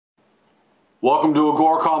Welcome to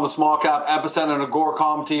AGORACOM, the small cap epicenter, and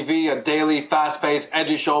AGORACOM TV, a daily, fast-paced,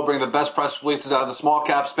 edgy show bringing the best press releases out of the small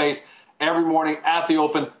cap space every morning at the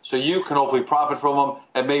open so you can hopefully profit from them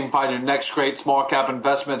and maybe find your next great small cap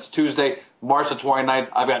investments. Tuesday, March the 29th,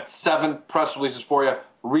 I've got 7 press releases for you,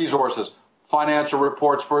 resources, financial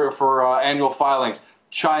reports for annual filings,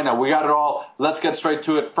 China, we got it all. Let's get straight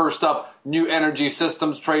to it. First up, New Energy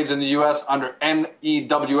Systems trades in the U.S. under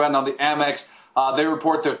NEWN on the Amex. They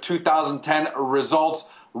report their 2010 results.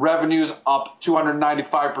 Revenues up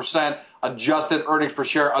 295%. Adjusted earnings per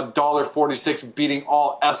share $1.46, beating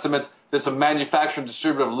all estimates. This is a manufacturer and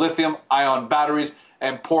distributor of lithium-ion batteries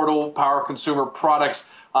and portable power consumer products.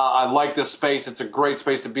 I like this space. It's a great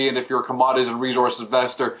space to be in if you're a commodities and resources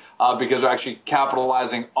investor because they're actually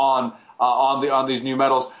capitalizing on these new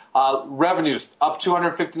metals. Revenues up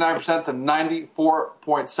 259% to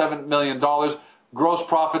 $94.7 million. Gross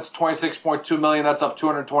profits $26.2 million. That's up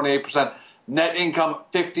 228%. Net income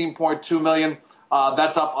 $15.2 million.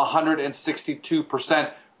 That's up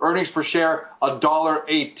 162%. Earnings per share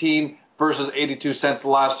 $1.18 versus 82 cents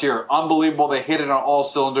last year. Unbelievable. They hit it on all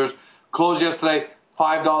cylinders. Closed yesterday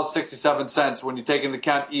 $5.67. When you take into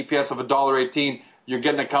account EPS of $1.18, you're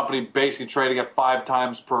getting a company basically trading at 5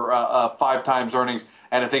 times earnings.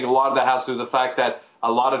 And I think a lot of that has to do with the fact that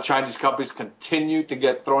a lot of Chinese companies continue to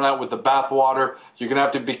get thrown out with the bathwater. You're going to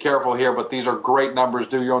have to be careful here, but these are great numbers.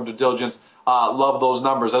 Do your own due diligence. Love those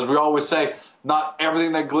numbers. As we always say, not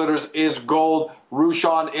everything that glitters is gold.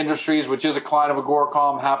 Rouchon Industries, which is a client of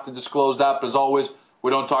AGORACOM, have to disclose that. But as always, we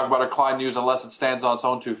don't talk about our client news unless it stands on its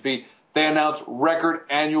own 2 feet. They announced record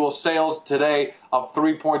annual sales today of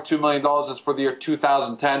 $3.2 million. That's for the year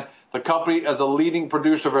 2010. The company is a leading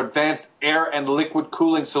producer of advanced air and liquid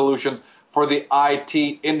cooling solutions for the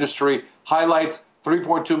IT industry. Highlights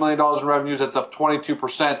 $3.2 million in revenues. That's up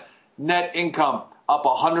 22%. Net income up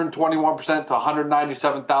 121% to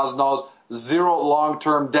 $197,000. Zero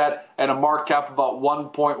long-term debt and a market cap of about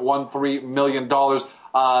 $1.13 million.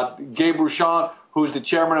 Gabe Rouchon, who's the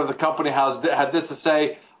chairman of the company, had this to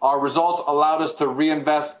say: our results allowed us to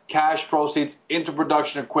reinvest cash proceeds into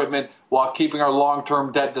production equipment while keeping our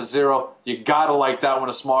long-term debt to zero. You gotta like that when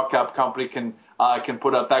a small cap company can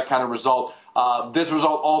put out that kind of result. This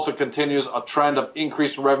result also continues a trend of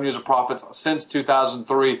increasing revenues and profits since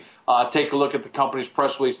 2003. Take a look at the company's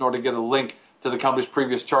press release in order to get a link to the company's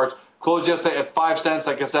previous charts. Closed yesterday at 5 cents.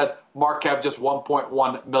 Like I said, market cap just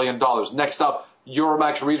 $1.1 million. Next up,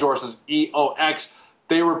 Euromax Resources, EOX.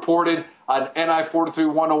 They reported an NI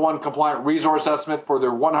 43-101 compliant resource estimate for their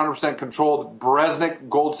 100% controlled Breznik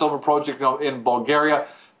gold-silver project in Bulgaria.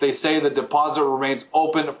 They say the deposit remains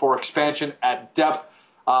open for expansion at depth.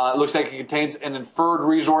 It looks like it contains an inferred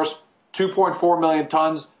resource, 2.4 million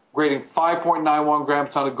tons, grading 5.91 grams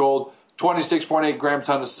per ton of gold, 26.8 grams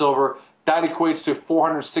per ton of silver. That equates to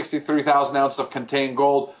 463,000 ounces of contained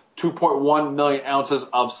gold, 2.1 million ounces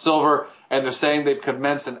of silver. And they're saying they've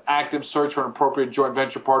commenced an active search for an appropriate joint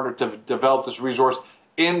venture partner to develop this resource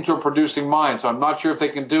into a producing mine. So I'm not sure if they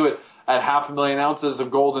can do it at 500,000 ounces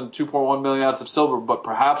of gold and 2.1 million ounces of silver, but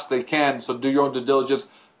perhaps they can. So do your own due diligence.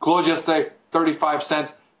 Closed yesterday, 35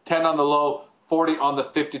 cents, 10 on the low, 40 on the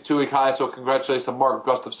 52-week high. So congratulations to Mark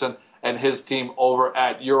Gustafson and his team over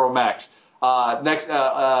at Euromax.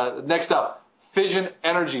 Next up, Fission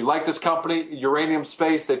Energy. Like this company, uranium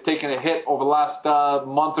space, they've taken a hit over the last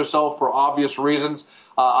month or so for obvious reasons.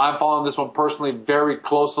 I'm following this one personally very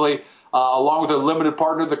closely. Along with their limited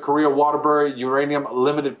partner, the Korea Waterbury Uranium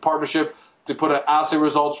Limited Partnership, they put out assay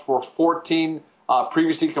results for 14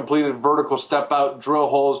 previously completed vertical step-out drill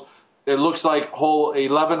holes. It looks like hole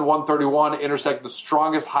 11, 131 intersect the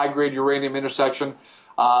strongest high-grade uranium intersection.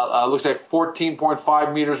 Looks like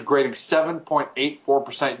 14.5 meters, grading 7.84%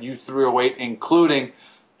 U3O8, including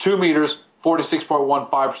 2 meters,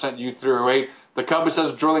 46.15% U3O8. The company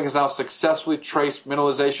says drilling has now successfully traced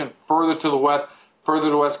mineralization further to the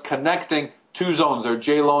west, connecting 2 zones, their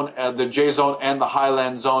J zone and the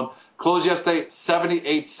Highland zone. Closed yesterday,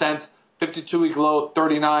 78 cents, 52-week low,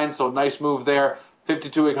 39, so nice move there.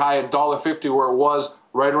 52-week high at $1.50 where it was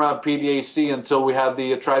right around PDAC until we had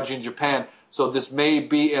the tragedy in Japan. So this may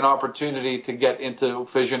be an opportunity to get into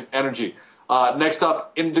Fission Energy. Next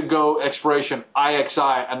up, Indigo Exploration,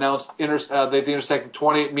 IXI, announced they intersected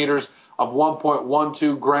 28 meters of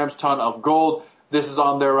 1.12 grams ton of gold. This is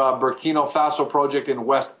on their Burkina Faso project in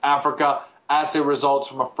West Africa. Assay results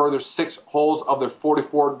from a further 6 holes of their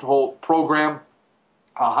 44-hole program.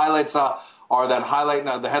 Highlights are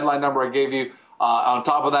the headline number I gave you. On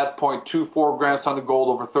top of that, 0.24 grams ton of gold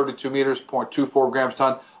over 32 meters, 0.24 grams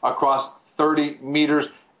ton across 30 meters.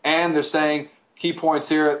 And they're saying Key points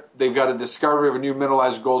here, they've got a discovery of a new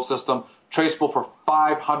mineralized gold system, traceable for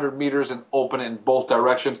 500 meters and open in both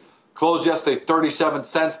directions. Closed yesterday 37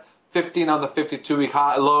 cents, 15 on the 52-week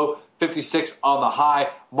high low, 56 on the high.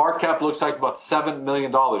 Market cap looks like about $7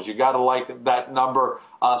 million. You got to like that number.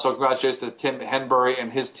 So congratulations to Tim Henbury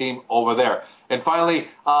and his team over there. And finally,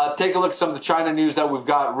 take a look at some of the China news that we've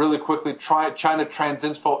got really quickly. China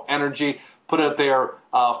Transinspo Energy put out their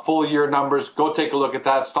full year numbers. Go take a look at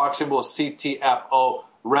that. Stock symbol is CTFO.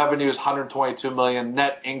 Revenues 122 million.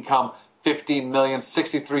 Net income 15 million.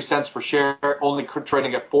 63 cents per share. Only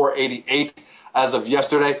trading at 488 as of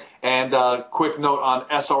yesterday. And quick note on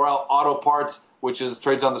SRL Auto Parts, which is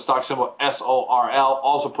trades on the stock symbol SORL.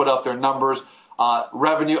 Also put out their numbers.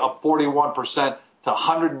 Revenue up 41% to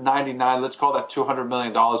 199. Let's call that $200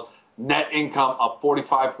 million. Net income up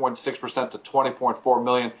 45.6% to 20.4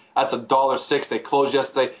 million. That's $1.06. They closed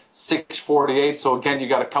yesterday $6.48. So again, you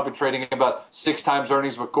got a company trading about 6 times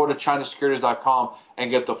earnings. But go to ChinaSecurities.com and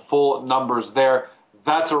get the full numbers there.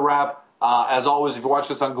 That's a wrap. As always, if you watch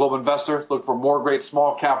this on Global Investor, look for more great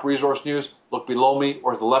small cap resource news. Look below me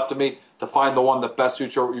or to the left of me to find the one that best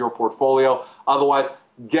suits your portfolio. Otherwise,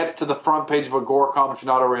 get to the front page of AGORACOM if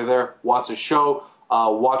you're not already there. Watch the show.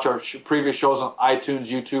 Watch our previous shows on iTunes,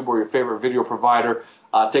 YouTube, or your favorite video provider.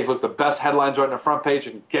 Take a look at the best headlines right on the front page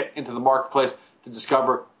and get into the marketplace to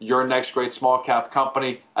discover your next great small cap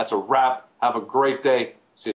company. That's a wrap. Have a great day.